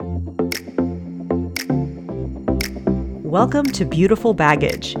Welcome to Beautiful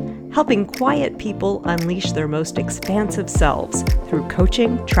Baggage, helping quiet people unleash their most expansive selves through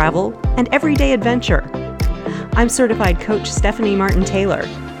coaching, travel, and everyday adventure. I'm certified coach Stephanie Martin Taylor.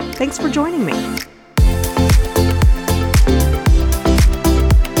 Thanks for joining me.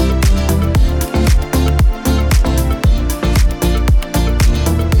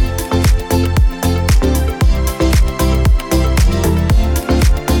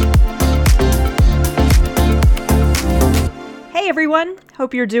 Everyone,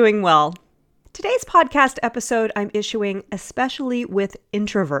 hope you're doing well. Today's podcast episode I'm issuing especially with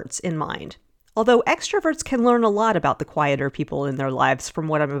introverts in mind. Although extroverts can learn a lot about the quieter people in their lives from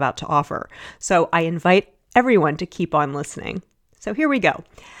what I'm about to offer. So I invite everyone to keep on listening. So here we go.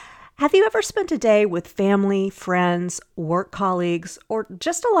 Have you ever spent a day with family, friends, work colleagues, or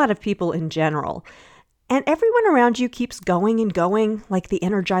just a lot of people in general? And everyone around you keeps going and going like the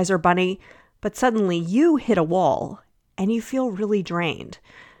Energizer Bunny, but suddenly you hit a wall and you feel really drained.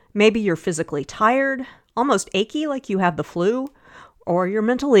 Maybe you're physically tired, almost achy like you have the flu, or you're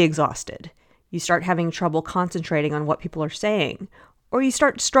mentally exhausted. You start having trouble concentrating on what people are saying, or you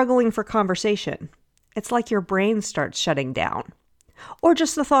start struggling for conversation. It's like your brain starts shutting down. Or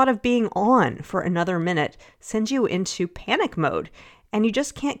just the thought of being on for another minute sends you into panic mode, and you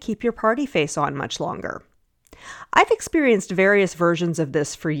just can't keep your party face on much longer. I've experienced various versions of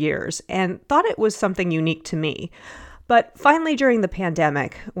this for years and thought it was something unique to me. But finally, during the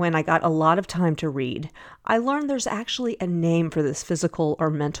pandemic, when I got a lot of time to read, I learned there's actually a name for this physical or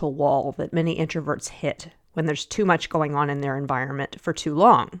mental wall that many introverts hit when there's too much going on in their environment for too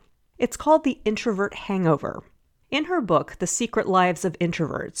long. It's called the Introvert Hangover. In her book, The Secret Lives of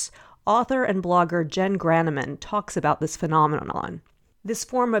Introverts, author and blogger Jen Graneman talks about this phenomenon, this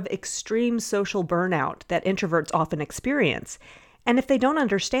form of extreme social burnout that introverts often experience. And if they don't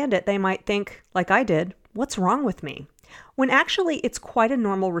understand it, they might think, like I did, what's wrong with me? When actually it's quite a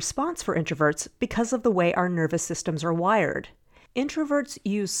normal response for introverts because of the way our nervous systems are wired. Introverts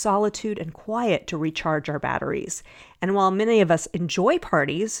use solitude and quiet to recharge our batteries. And while many of us enjoy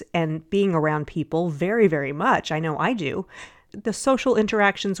parties and being around people very, very much, I know I do, the social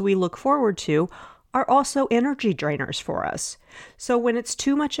interactions we look forward to are also energy drainers for us. So when it's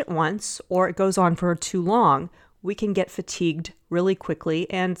too much at once or it goes on for too long, we can get fatigued really quickly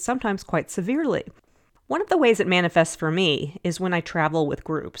and sometimes quite severely. One of the ways it manifests for me is when I travel with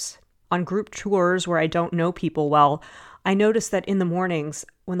groups. On group tours where I don't know people well, I notice that in the mornings,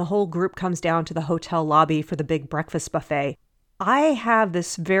 when the whole group comes down to the hotel lobby for the big breakfast buffet, I have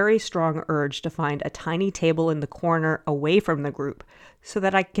this very strong urge to find a tiny table in the corner away from the group so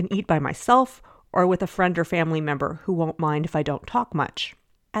that I can eat by myself or with a friend or family member who won't mind if I don't talk much.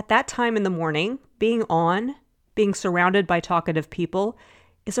 At that time in the morning, being surrounded by talkative people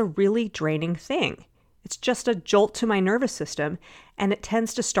is a really draining thing. It's just a jolt to my nervous system, and it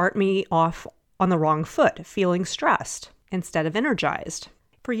tends to start me off on the wrong foot, feeling stressed instead of energized.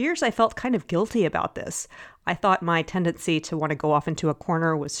 For years, I felt kind of guilty about this. I thought my tendency to want to go off into a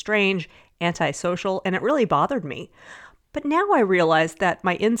corner was strange, antisocial, and it really bothered me. But now I realize that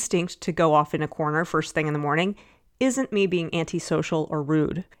my instinct to go off in a corner first thing in the morning isn't me being antisocial or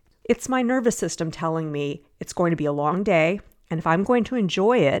rude. It's my nervous system telling me it's going to be a long day, and if I'm going to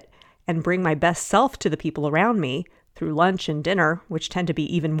enjoy it and bring my best self to the people around me through lunch and dinner, which tend to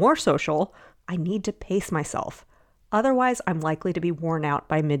be even more social, I need to pace myself. Otherwise, I'm likely to be worn out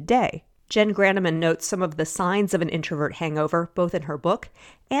by midday. Jen Graneman notes some of the signs of an introvert hangover, both in her book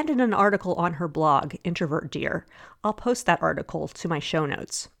and in an article on her blog, Introvert Dear. I'll post that article to my show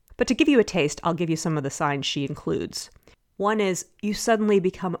notes. But to give you a taste, I'll give you some of the signs she includes. One is you suddenly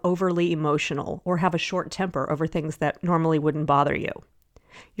become overly emotional or have a short temper over things that normally wouldn't bother you.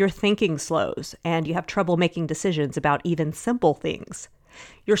 Your thinking slows, and you have trouble making decisions about even simple things.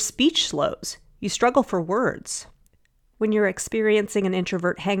 Your speech slows. You struggle for words. When you're experiencing an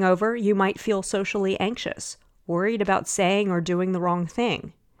introvert hangover, you might feel socially anxious, worried about saying or doing the wrong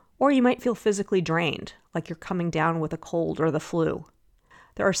thing. Or you might feel physically drained, like you're coming down with a cold or the flu.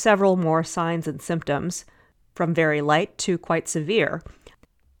 There are several more signs and symptoms, from very light to quite severe.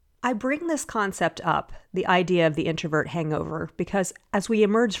 I bring this concept up, the idea of the introvert hangover, because as we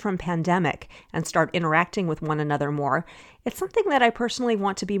emerge from pandemic and start interacting with one another more, it's something that I personally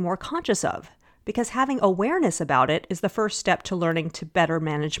want to be more conscious of, because having awareness about it is the first step to learning to better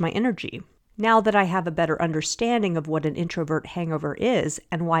manage my energy. Now that I have a better understanding of what an introvert hangover is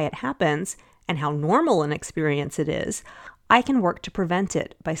and why it happens, and how normal an experience it is, I can work to prevent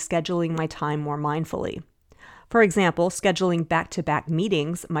it by scheduling my time more mindfully. For example, scheduling back-to-back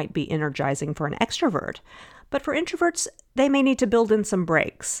meetings might be energizing for an extrovert, but for introverts, they may need to build in some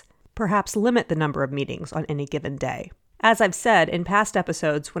breaks, perhaps limit the number of meetings on any given day. As I've said in past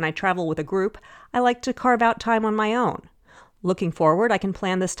episodes, when I travel with a group, I like to carve out time on my own. Looking forward, I can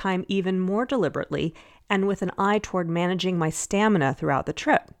plan this time even more deliberately and with an eye toward managing my stamina throughout the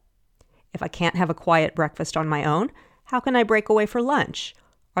trip. If I can't have a quiet breakfast on my own, how can I break away for lunch?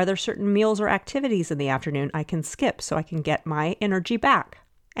 Are there certain meals or activities in the afternoon I can skip so I can get my energy back?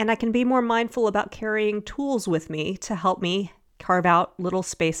 And I can be more mindful about carrying tools with me to help me carve out little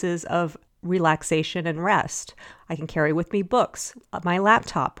spaces of relaxation and rest. I can carry with me books, my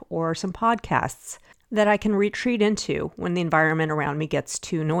laptop, or some podcasts that I can retreat into when the environment around me gets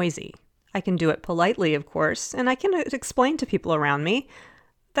too noisy. I can do it politely, of course, and I can explain to people around me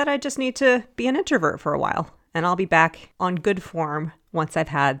that I just need to be an introvert for a while, and I'll be back on good form once I've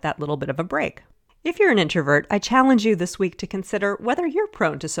had that little bit of a break. If you're an introvert, I challenge you this week to consider whether you're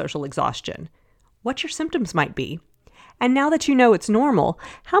prone to social exhaustion, what your symptoms might be, and now that you know it's normal,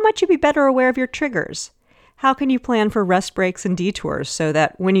 how might you be better aware of your triggers? How can you plan for rest breaks and detours so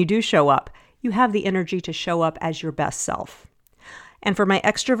that when you do show up, you have the energy to show up as your best self? And for my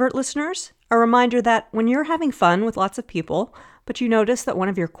extrovert listeners, a reminder that when you're having fun with lots of people, but you notice that one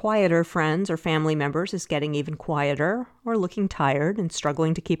of your quieter friends or family members is getting even quieter or looking tired and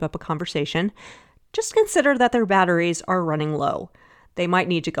struggling to keep up a conversation, just consider that their batteries are running low. They might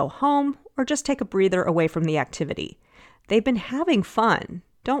need to go home or just take a breather away from the activity. They've been having fun.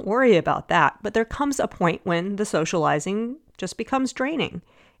 Don't worry about that, but there comes a point when the socializing just becomes draining.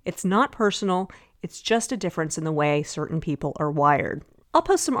 It's not personal. It's just a difference in the way certain people are wired. I'll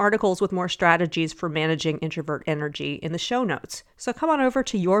post some articles with more strategies for managing introvert energy in the show notes, so come on over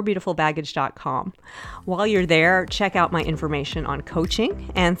to yourbeautifulbaggage.com. While you're there, check out my information on coaching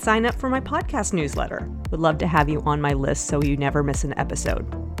and sign up for my podcast newsletter. Would love to have you on my list so you never miss an episode.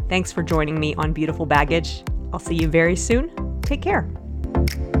 Thanks for joining me on Beautiful Baggage. I'll see you very soon. Take care.